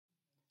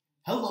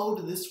Hello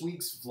to this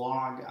week's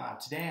vlog.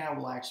 Today I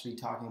will actually be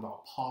talking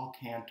about Paul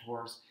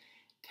Cantor's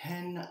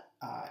 10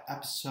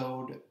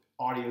 episode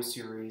audio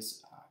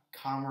series,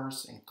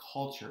 Commerce and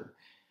Culture.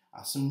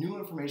 Some new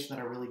information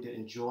that I really did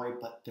enjoy,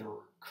 but there were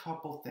a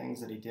couple things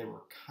that he did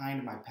were kind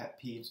of my pet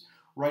peeves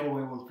right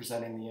away when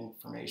presenting the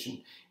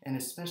information, and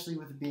especially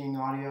with it being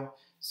audio.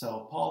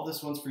 So Paul,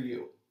 this one's for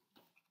you.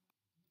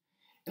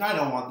 And I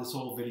don't want this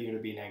whole video to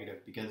be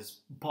negative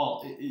because,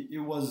 Paul,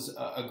 it was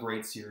a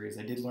great series.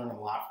 I did learn a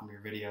lot from your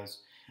videos.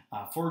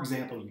 For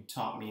example, you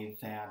taught me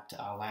that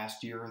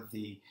last year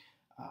the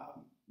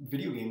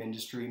video game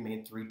industry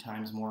made 3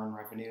 times more in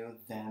revenue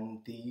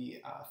than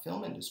the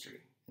film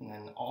industry. And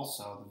then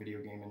also the video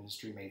game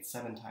industry made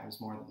 7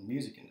 times more than the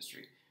music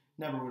industry.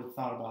 Never would have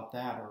thought about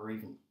that or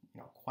even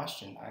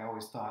questioned. I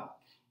always thought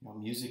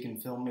music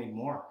and film made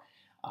more.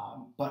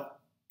 But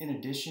in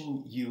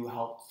addition, you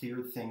help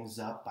clear things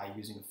up by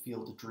using a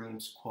Field of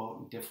Dreams quote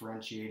and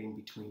differentiating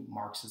between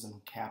Marxism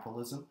and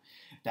capitalism.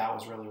 That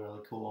was really,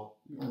 really cool.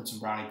 You earned some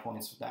brownie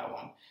points with that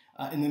one.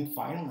 And then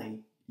finally,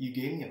 you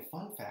gave me a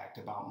fun fact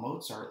about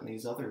Mozart and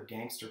these other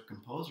gangster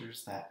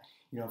composers that,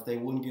 if they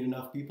wouldn't get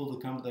enough people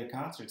to come to their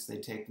concerts,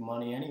 they'd take the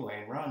money anyway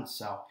and run.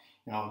 So,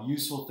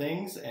 useful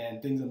things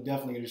and things I'm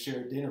definitely going to share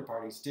at dinner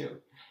parties too.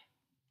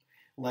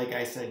 Like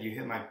I said, you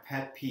hit my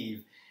pet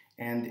peeve.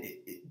 And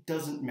it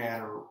doesn't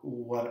matter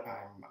what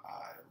I'm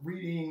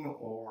reading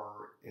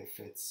or if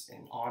it's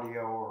in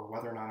audio or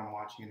whether or not I'm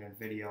watching it in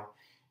video,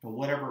 and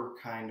whatever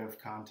kind of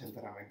content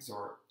that I'm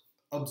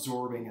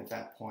absorbing at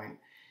that point.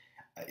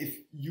 If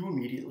you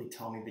immediately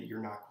tell me that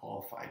you're not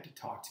qualified to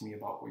talk to me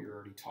about what you're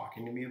already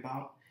talking to me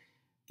about,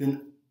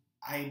 then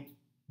I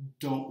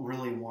don't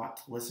really want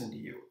to listen to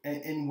you.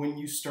 And when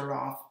you start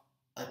off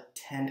a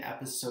 10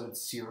 episode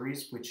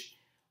series, which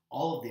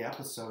all of the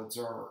episodes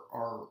are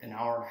an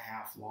hour and a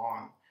half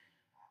long,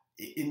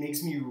 it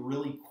makes me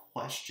really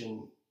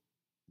question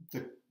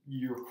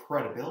your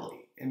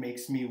credibility. It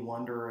makes me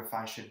wonder if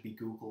I should be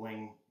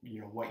Googling,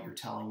 what you're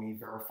telling me,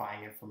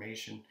 verifying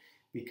information,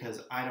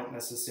 because I don't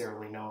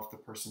necessarily know if the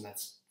person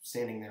that's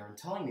standing there and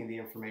telling me the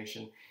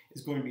information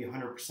is going to be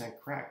 100%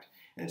 correct.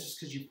 And it's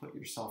just because you put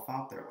yourself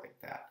out there like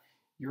that.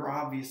 You're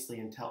obviously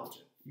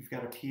intelligent. You've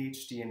got a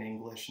PhD in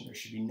English, and there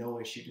should be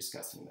no issue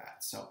discussing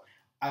that. So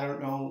I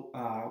don't know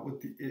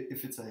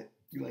if it's a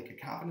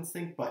confidence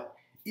thing, but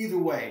either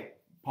way,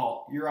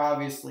 Paul, you're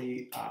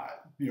obviously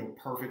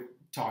perfect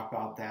to talk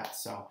about that.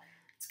 So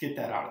let's get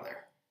that out of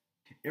there.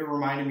 It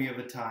reminded me of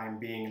a time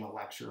being in a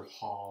lecture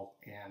hall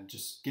and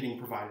just getting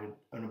provided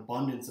an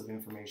abundance of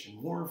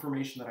information, more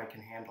information that I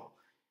can handle,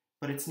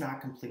 but it's not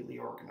completely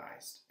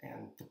organized.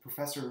 And the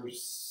professor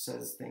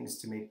says things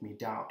to make me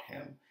doubt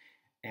him,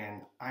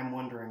 and I'm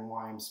wondering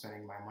why I'm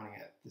spending my money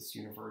at this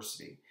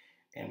university,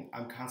 and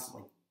I'm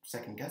constantly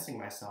second guessing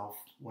myself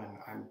when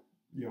I'm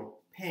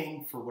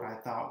paying for what I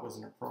thought was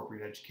an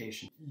appropriate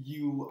education.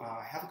 You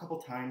have a couple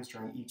times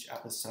during each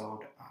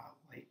episode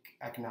like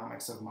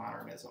economics of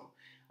modernism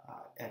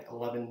at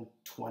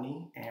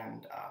 11:20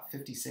 and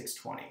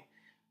 56:20.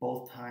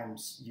 Both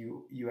times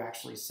you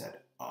actually said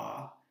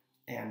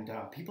and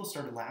people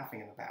started laughing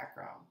in the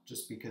background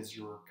just because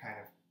you were kind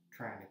of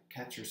trying to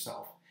catch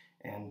yourself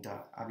and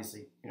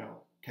obviously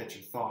catch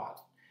your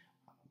thought.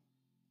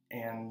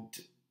 And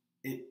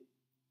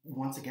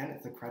once again,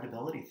 it's the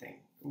credibility thing.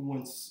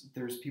 Once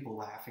there's people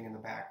laughing in the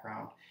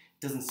background,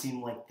 it doesn't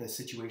seem like the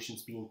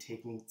situation's being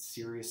taken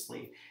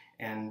seriously.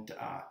 And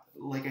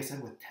like I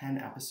said, with 10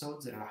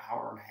 episodes at an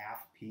hour and a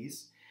half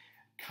piece,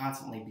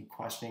 constantly be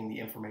questioning the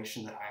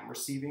information that I'm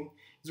receiving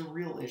is a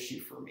real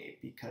issue for me,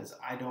 because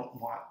I don't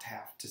want to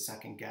have to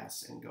second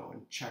guess and go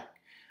and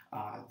check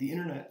the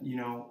internet,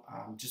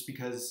 just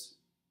because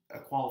a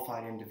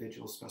qualified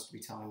individual is supposed to be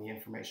telling me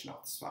information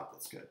off the spot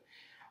that's good.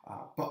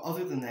 But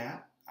other than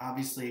that,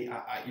 obviously,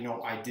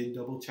 I did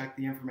double check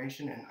the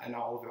information and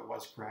all of it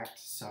was correct.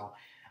 So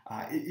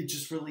it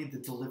just really the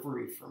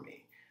delivery for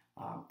me.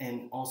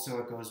 And also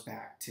it goes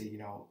back to,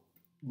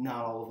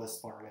 not all of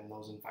us learn in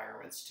those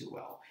environments too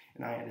well.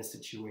 And I had a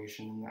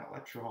situation in that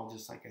lecture hall,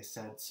 just like I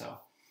said. So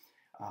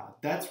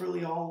that's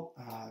really all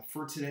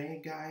for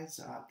today, guys.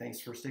 Thanks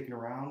for sticking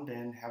around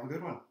and have a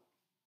good one.